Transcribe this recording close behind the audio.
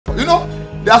You know,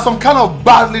 there are some kind of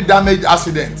badly damaged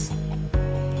accidents.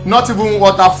 Not even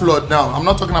water flood now. I'm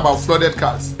not talking about flooded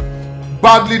cars.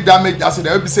 Badly damaged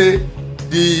accident. Let me say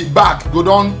the back go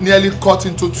down nearly cut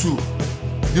into two.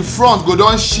 The front go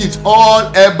down shift. All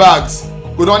airbags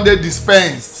go down there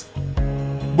dispensed.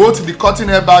 Both the cutting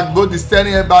airbag, both the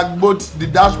steering airbag, both the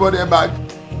dashboard airbag,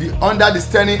 the under the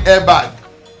steering airbag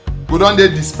go down there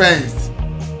dispensed.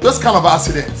 Those kind of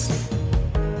accidents.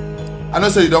 I know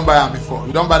so you don't buy them before.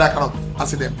 You don't buy that kind of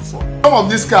accident before. Some of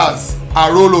these cars are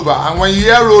rollover, and when you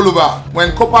hear rollover,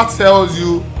 when Copart tells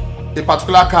you a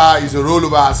particular car is a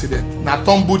rollover accident, na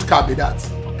turn boot car be that.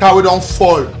 Car we don't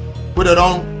fall, we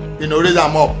don't raise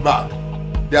them up back.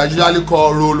 They are usually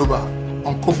called rollover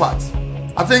on Copart.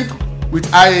 I think with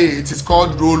IA it is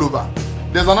called rollover.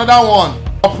 There's another one,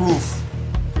 top roof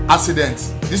accident.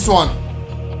 This one,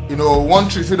 one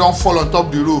tree if you don't fall on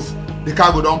top the roof, the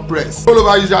car go down press.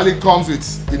 Rollover usually comes with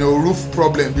roof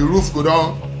problem. The roof go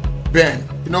down bend.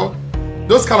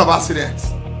 Those kind of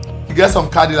accidents. You get some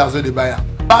car dealers where they buy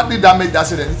them. Badly damaged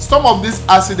accidents. Some of these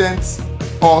accidents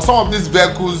or some of these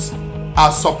vehicles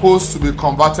are supposed to be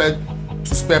converted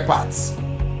to spare parts.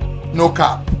 No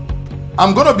cap.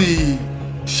 I'm gonna be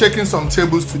shaking some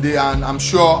tables today, and I'm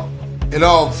sure a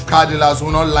lot of car dealers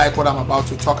will not like what I'm about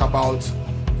to talk about.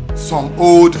 Some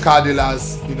old car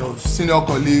dealers, senior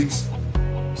colleagues,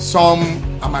 some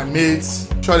are my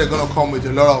mates. I'm sure they're gonna come with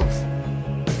a lot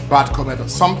of bad comment or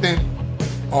something,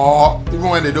 or even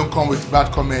when they don't come with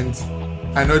bad comments,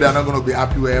 I know they're not gonna be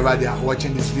happy wherever they are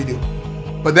watching this video.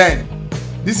 But then,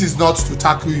 this is not to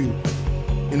tackle you,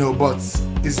 but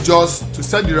it's just to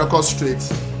set the record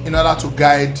straight in order to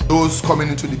guide those coming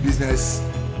into the business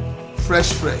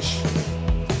fresh.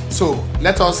 So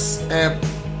let us help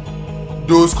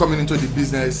those coming into the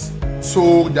business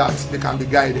so that they can be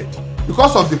guided.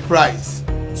 Because of the price,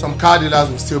 some car dealers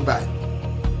will still buy.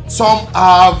 Some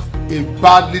have a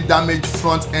badly damaged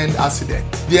front end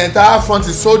accident. The entire front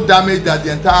is so damaged that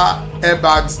the entire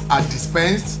airbags are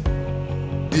dispensed.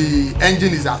 The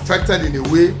engine is affected in a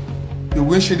way. The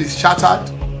windshield is shattered.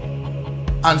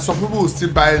 And some people will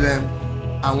still buy them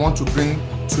and want to bring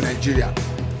to Nigeria.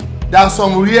 There are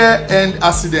some rear end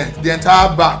accidents. The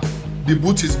entire back, the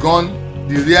boot is gone,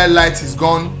 the rear light is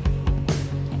gone.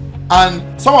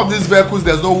 And some of these vehicles,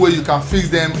 there's no way you can fix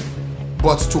them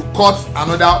but to cut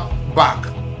another back.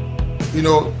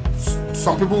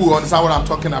 Some people will understand what I'm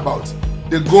talking about.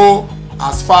 They go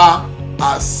as far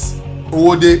as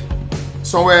Owode,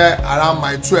 somewhere around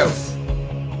mile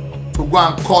 12, to go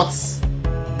and cut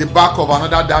the back of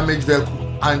another damaged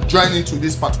vehicle and join into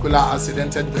this particular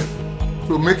accidented vehicle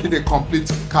to make it a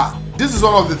complete car. This is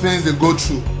one of the things they go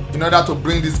through in order to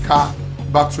bring this car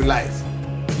back to life.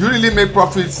 You really make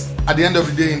profits at the end of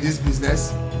the day in this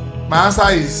business? My answer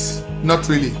is not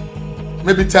really.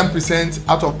 Maybe 10%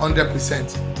 out of 100%.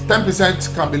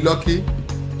 10% can be lucky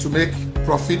to make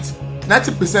profit.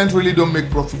 90% really don't make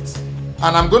profit.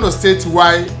 And I'm going to state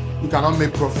why you cannot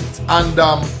make profit. And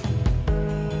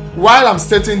while I'm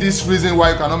stating this reason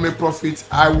why you cannot make profit,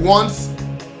 I want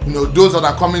those that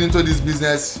are coming into this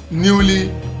business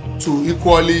newly to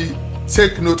equally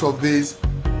take note of this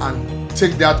and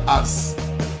take that as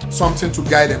something to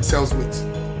guide themselves with.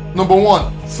 Number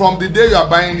one, from the day you are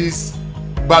buying these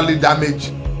badly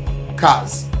damaged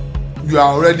cars, you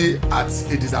are already at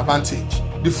a disadvantage.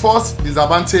 The first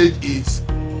disadvantage is,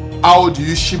 how do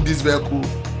you ship this vehicle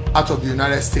out of the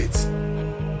United States?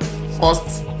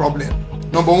 First problem.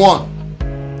 Number one,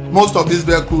 most of these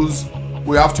vehicles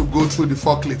will have to go through the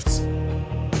forklifts,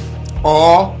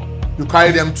 or you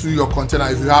carry them to your container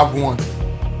if you have one,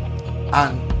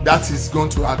 and that is going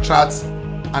to attract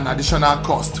an additional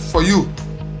cost for you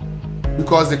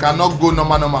because they cannot go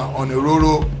normal on a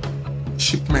Roro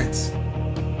shipment.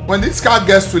 When this car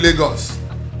gets to Lagos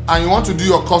and you want to do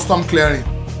your custom clearing,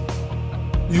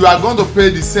 you are going to pay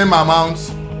the same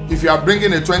amount if you are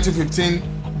bringing a 2015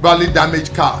 badly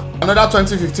damaged car, another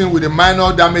 2015 with a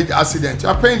minor damage accident. You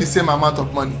are paying the same amount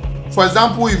of money. For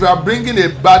example, if you are bringing a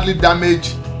badly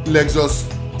damaged Lexus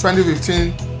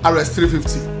 2015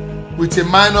 RS350 with a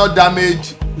minor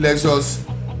damage Lexus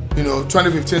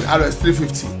 2015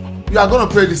 RS350, you are going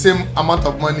to pay the same amount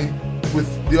of money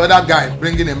with the other guy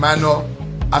bringing a minor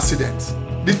accident.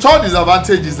 The third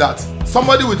disadvantage is that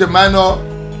somebody with a minor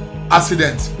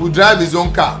accident will drive his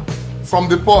own car from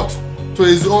the port to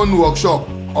his own workshop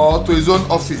or to his own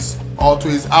office or to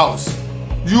his house.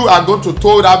 You are going to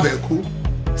tow that vehicle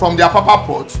from their Papa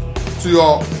port to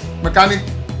your mechanic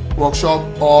workshop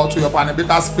or to your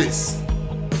panabita space.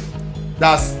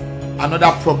 That's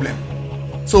another problem.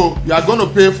 So you are going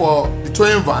to pay for the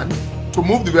towing van to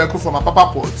move the vehicle from a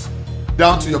Papa port,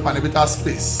 down to your panel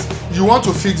space. You want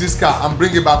to fix this car and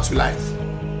bring it back to life.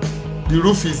 The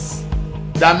roof is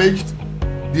damaged,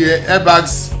 the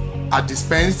airbags are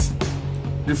dispensed,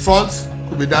 the front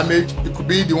could be damaged, it could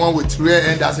be the one with rear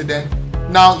end accident.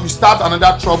 Now you start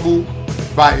another trouble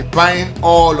by buying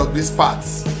all of these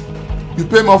parts. You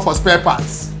pay more for spare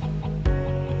parts.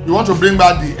 You want to bring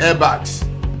back the airbags,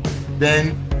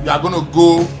 then you are going to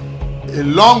go a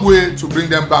long way to bring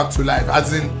them back to life,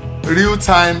 as in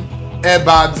real-time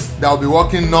airbags that will be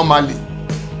working normally.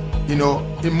 You know,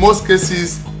 in most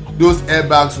cases those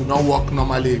airbags will not work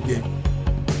normally again.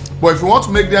 But if you want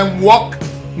to make them work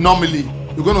normally,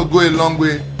 you're going to go a long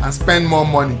way and spend more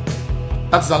money.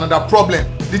 That is another problem.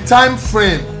 The time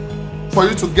frame for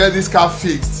you to get this car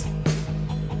fixed,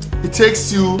 it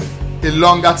takes you a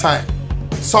longer time.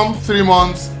 Some 3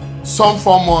 months, some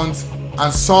 4 months,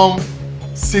 and some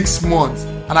 6 months.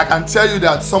 And I can tell you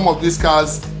that some of these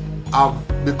cars have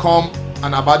become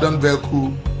an abandoned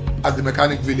vehicle at the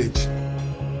mechanic village.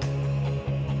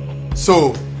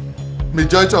 So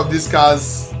majority of these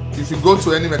cars, if you go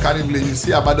to any mechanic village, you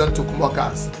see abandoned Tokumbo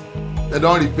cars. They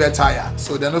don't repair tire,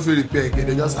 so they don't feel repair again,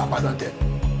 they just abandon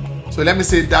them. So let me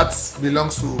say that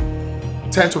belongs to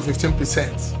 10 to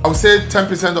 15%. I would say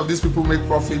 10% of these people make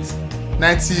profit,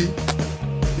 90%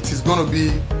 it is going to be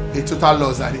a total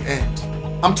loss at the end.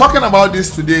 I'm talking about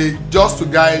this today just to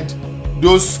guide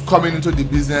those coming into the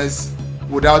business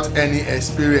without any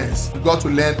experience. You got to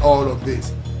learn all of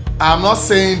this. I'm not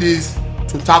saying this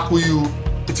to tackle you.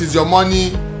 It is your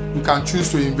money. You can choose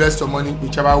to invest your money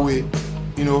whichever way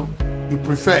you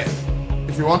prefer.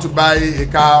 If you want to buy a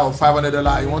car of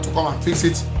 $500, you want to come and fix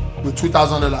it with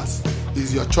 $2,000,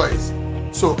 is your choice.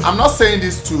 So I'm not saying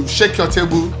this to shake your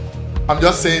table. I'm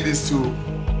just saying this to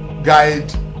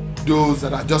guide those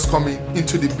that are just coming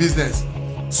into the business.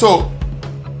 So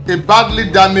a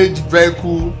badly damaged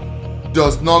vehicle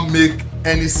does not make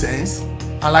any sense,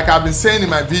 and like I've been saying in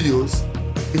my videos,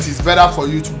 it is better for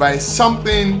you to buy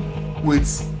something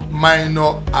with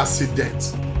minor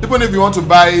accident. Even if you want to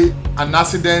buy an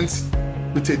accident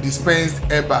with a dispensed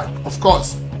airbag, of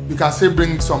course you can still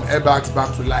bring some airbags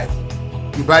back to life.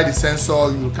 You buy the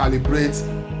sensor, you calibrate,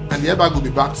 and the airbag will be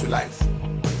back to life.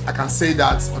 I can say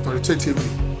that authoritatively.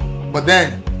 But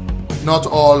then not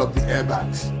all of the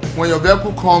airbags. When your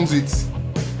vehicle comes with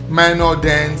minor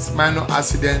dents, minor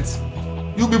accidents,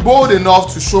 you'll be bold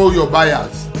enough to show your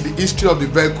buyers the history of the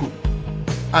vehicle,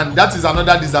 and that is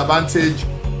another disadvantage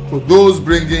for those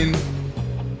bringing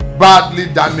badly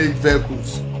damaged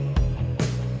vehicles.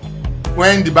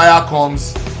 When the buyer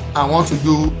comes and want to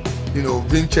do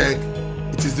VIN check,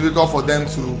 it is difficult for them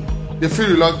to, they feel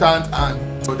reluctant,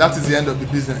 and so that is the end of the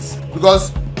business,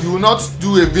 because you will not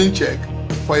do a VIN check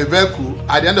for a vehicle.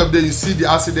 At the end of the day, you see the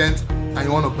accident and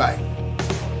you want to buy.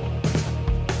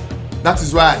 That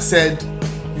is why I said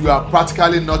you are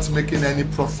practically not making any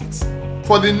profits.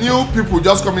 For the new people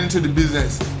just coming into the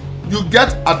business, you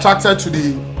get attracted to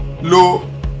the low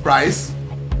price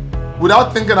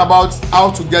without thinking about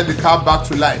how to get the car back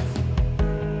to life,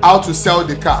 how to sell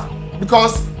the car,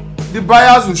 because the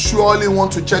buyers will surely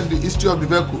want to check the history of the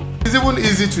vehicle. It's even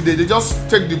easy today. They just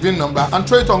take the VIN number and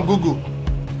throw it on Google,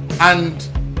 and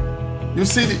you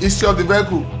see the history of the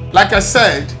vehicle. Like I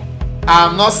said,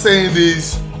 I'm not saying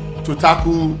this to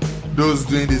tackle those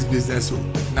doing this business.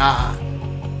 Nah,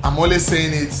 I'm only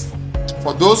saying it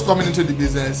for those coming into the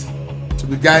business to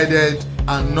be guided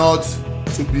and not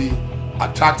to be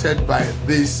attracted by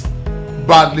these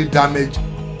badly damaged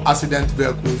accident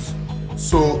vehicles,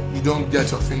 so you don't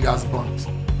get your fingers burnt.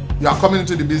 You are coming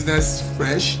into the business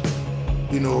fresh.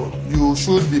 You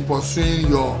should be pursuing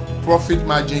your profit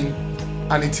margin,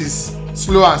 and it is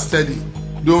slow and steady.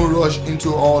 Don't rush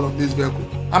into all of these vehicles.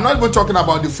 I'm not even talking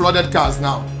about the flooded cars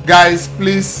now. Guys,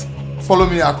 please follow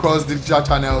me across digital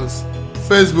channels: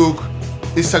 Facebook,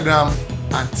 Instagram,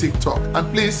 and TikTok.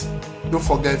 And please don't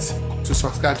forget to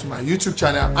subscribe to my YouTube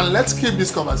channel, and let's keep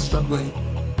this conversation going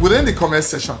within the comment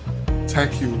section.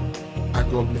 Thank you, and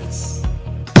God bless.